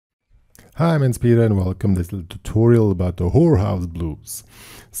Hi, my name's Peter and welcome to this little tutorial about the whorehouse blues.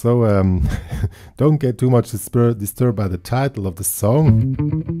 So don't get too much disturbed by the title of the song.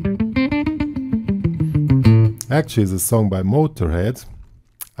 Actually, it's a song by Motorhead.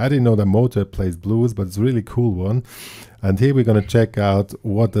 I didn't know that Motorhead plays blues, but it's a really cool one. And here we're going to check out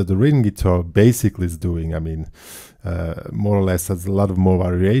what the rhythm guitar basically is doing. I mean, more or less has a lot of more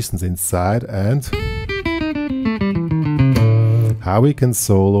variations inside, and how we can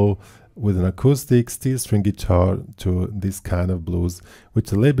solo with an acoustic steel string guitar to this kind of blues, which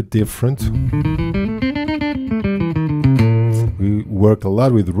is a little bit different. We work a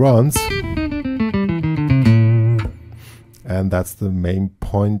lot with runs, and that's the main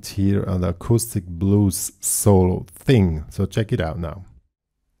point here on the acoustic blues solo thing. So check it out now.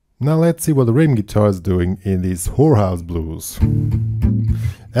 Now let's see what the rhythm guitar is doing in these whorehouse blues.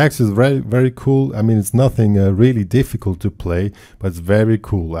 Actually, it's very, very cool. I mean, it's nothing really difficult to play, but it's very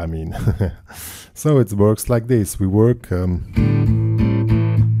cool. I mean, so it works like this. We work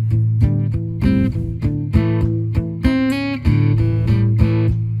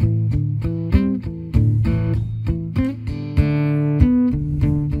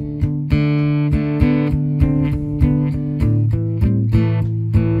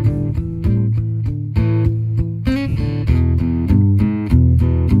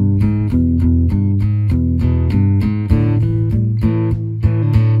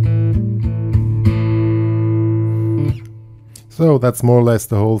So that's more or less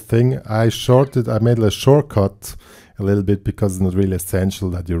the whole thing. I made a shortcut a little bit because it's not really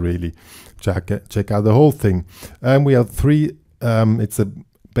essential that you really check out the whole thing. And we have three, it's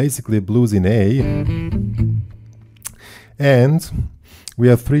basically a blues in A. And we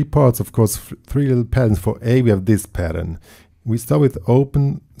have three parts, of course, three little patterns. For A, we have this pattern. We start with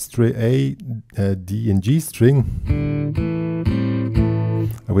open string A, D and G string.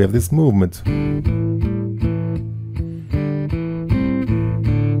 And we have this movement.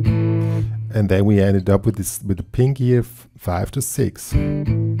 And then we ended up with this, with the pink here, 5 to 6.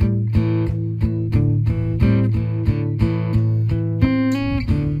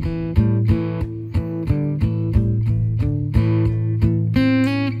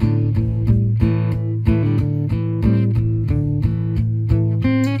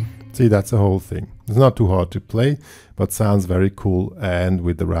 See, that's the whole thing. It's not too hard to play, but sounds very cool. And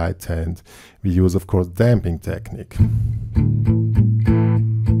with the right hand, we use, of course, damping technique.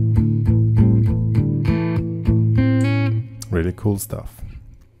 Really cool stuff.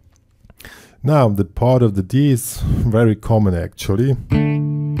 Now the part of the D is very common actually.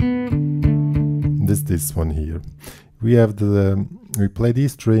 This one here. We have we play D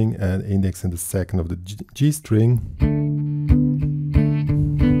string and index in the second of the G string.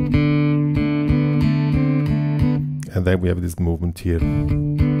 And then we have this movement here.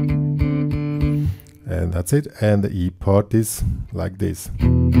 And that's it. And the E part is like this.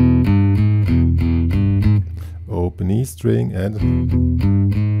 Open E string and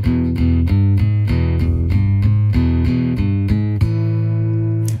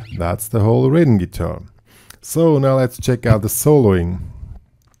that's the whole rhythm guitar. So now let's check out the soloing.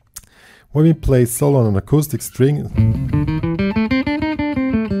 When we play solo on an acoustic string,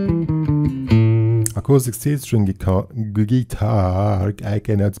 acoustic steel string guitar, I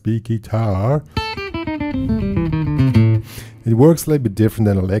cannot speak guitar. It works a little bit different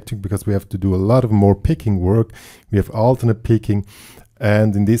than electric because we have to do a lot of more picking work. We have alternate picking,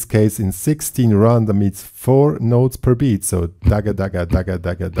 and in this case, in 16 rounds, that means 4 notes per beat. So daga daga daga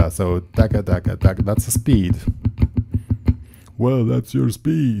daga da. So daga daga daga. That's the speed. Well, that's your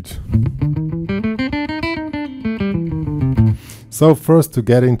speed. So first, to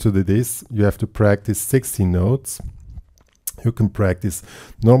get into this, you have to practice 16 notes. You can practice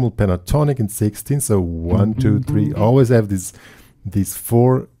normal pentatonic in 16, so 1, 2, 3. Always have these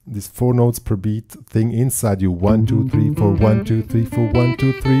four notes per beat thing inside you. 1, 2, 3, 4, 1, 2, 3, 4, 1,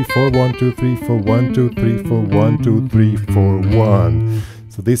 2, 3, 4, 1, 2, 3, 4, 1, 2, 3, 4, 1, 2, 3, 4, 1.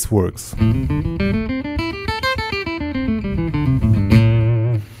 So this works.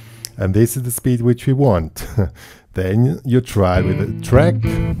 And this is the speed which we want. Then you try with a track.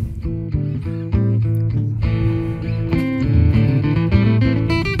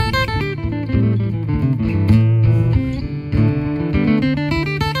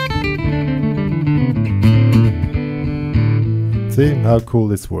 See how cool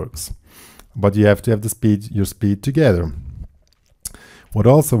this works. But you have to have your speed together. What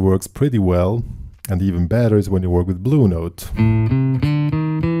also works pretty well, and even better, is when you work with blue note.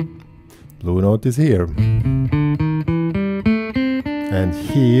 Blue note is here. And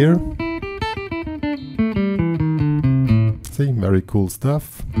here. See, very cool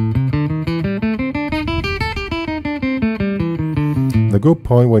stuff. good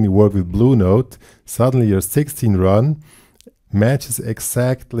point when you work with blue note, suddenly your 16 run matches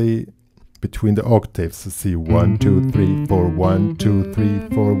exactly between the octaves. So see 1, 2, 3, 4, 1, 2, 3,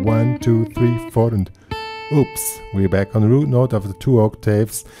 4, 1, 2, 3, 4, and oops, we're back on the root note after 2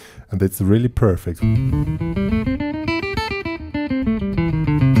 octaves, and it's really perfect.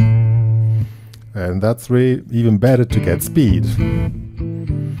 And that's really even better to get speed.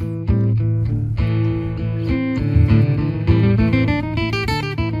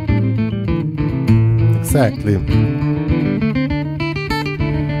 Exactly.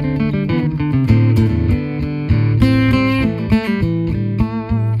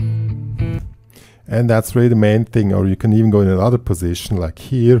 And that's really the main thing, or you can even go in another position like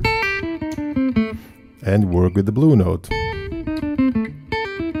here and work with the blue note.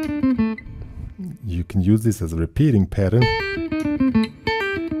 You can use this as a repeating pattern.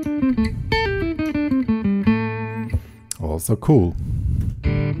 Also cool.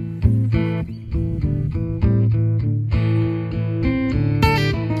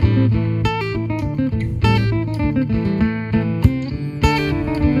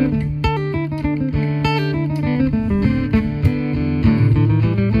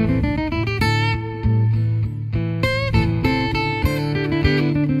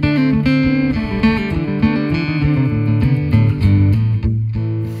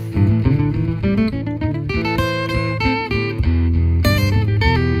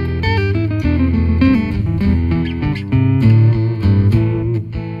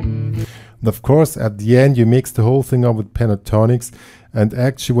 And of course, at the end, you mix the whole thing up with pentatonics. And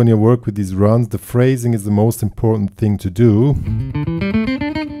actually, when you work with these runs, the phrasing is the most important thing to do.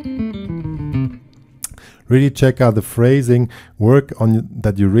 Really check out the phrasing, work on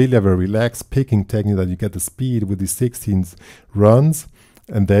that you really have a relaxed picking technique, that you get the speed with these 16th runs.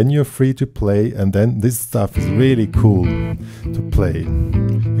 And then you're free to play, and then this stuff is really cool to play.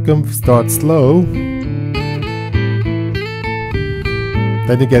 You can start slow.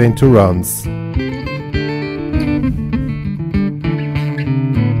 Then you get into runs.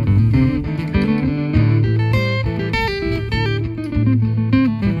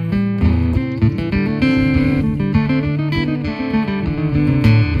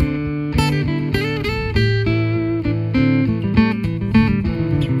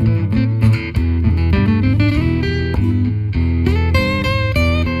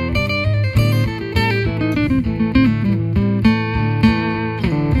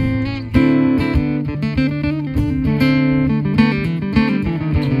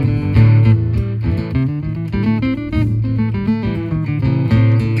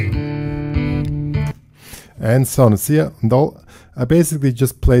 And so on. See, and I basically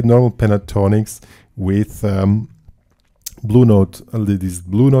just played normal pentatonics with blue note, these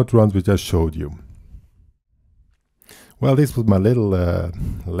blue note runs which I showed you. Well, this was my little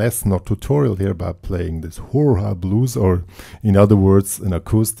lesson or tutorial here about playing this hoorah blues, or in other words, an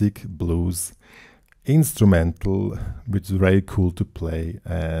acoustic blues instrumental, which is very cool to play.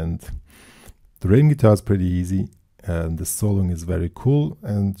 And the rhythm guitar is pretty easy, and the soloing is very cool.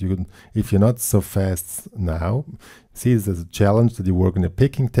 And you can, if you're not so fast now, see this as a challenge, that you work on a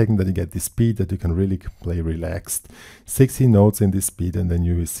picking technique, that you get the speed, that you can really play relaxed 16 notes in this speed, and then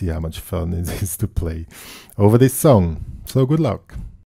you will see how much fun it is to play over this song. So good luck.